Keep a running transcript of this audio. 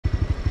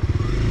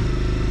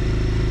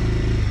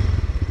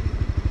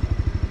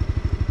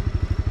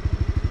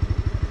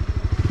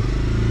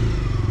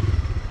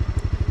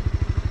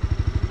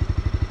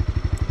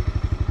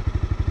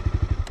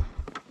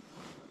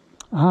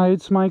Hi,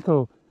 it's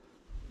Michael.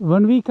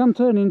 When we come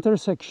to an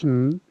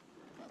intersection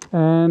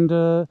and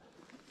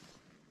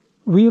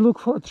we look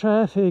for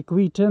traffic,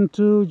 we tend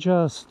to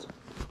just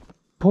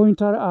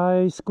point our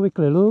eyes,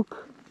 quickly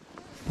look,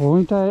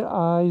 point our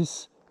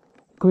eyes,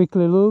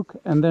 quickly look,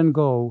 and then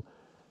go.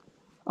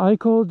 I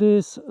call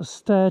this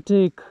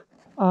static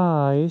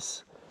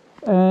eyes,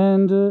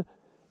 and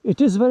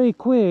it is very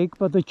quick,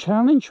 but the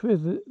challenge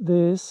with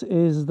this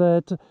is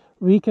that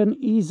we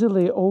can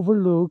easily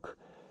overlook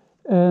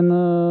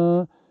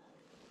an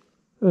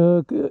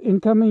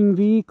incoming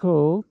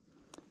vehicle,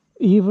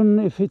 even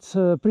if it's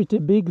a pretty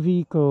big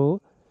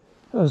vehicle.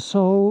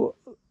 So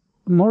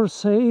more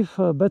safe,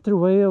 a better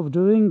way of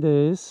doing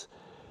this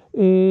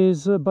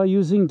is by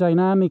using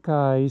dynamic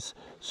eyes.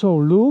 So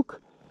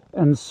look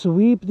and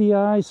sweep the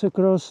eyes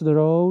across the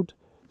road,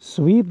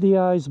 sweep the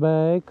eyes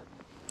back,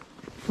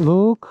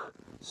 look,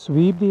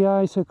 sweep the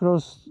eyes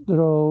across the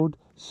road,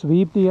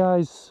 sweep the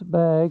eyes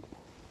back,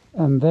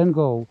 and then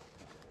go.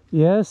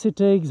 Yes, it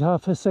takes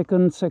half a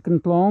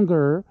second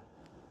longer.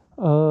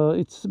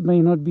 It may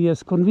not be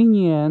as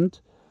convenient,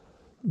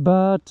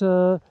 but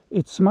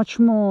it's much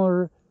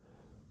more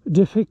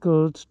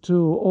difficult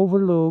to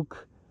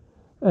overlook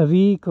a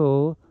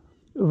vehicle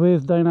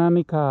with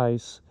dynamic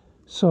eyes.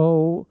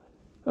 So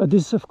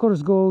this of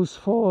course goes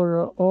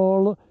for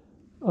all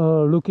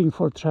looking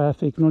for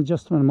traffic, not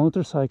just when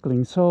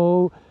motorcycling.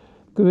 So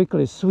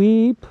quickly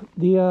sweep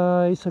the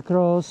eyes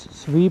across,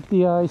 sweep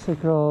the eyes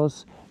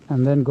across,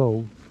 and then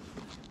go.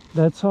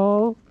 That's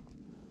all.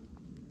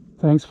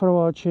 Thanks for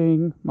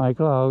watching.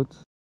 Michael out.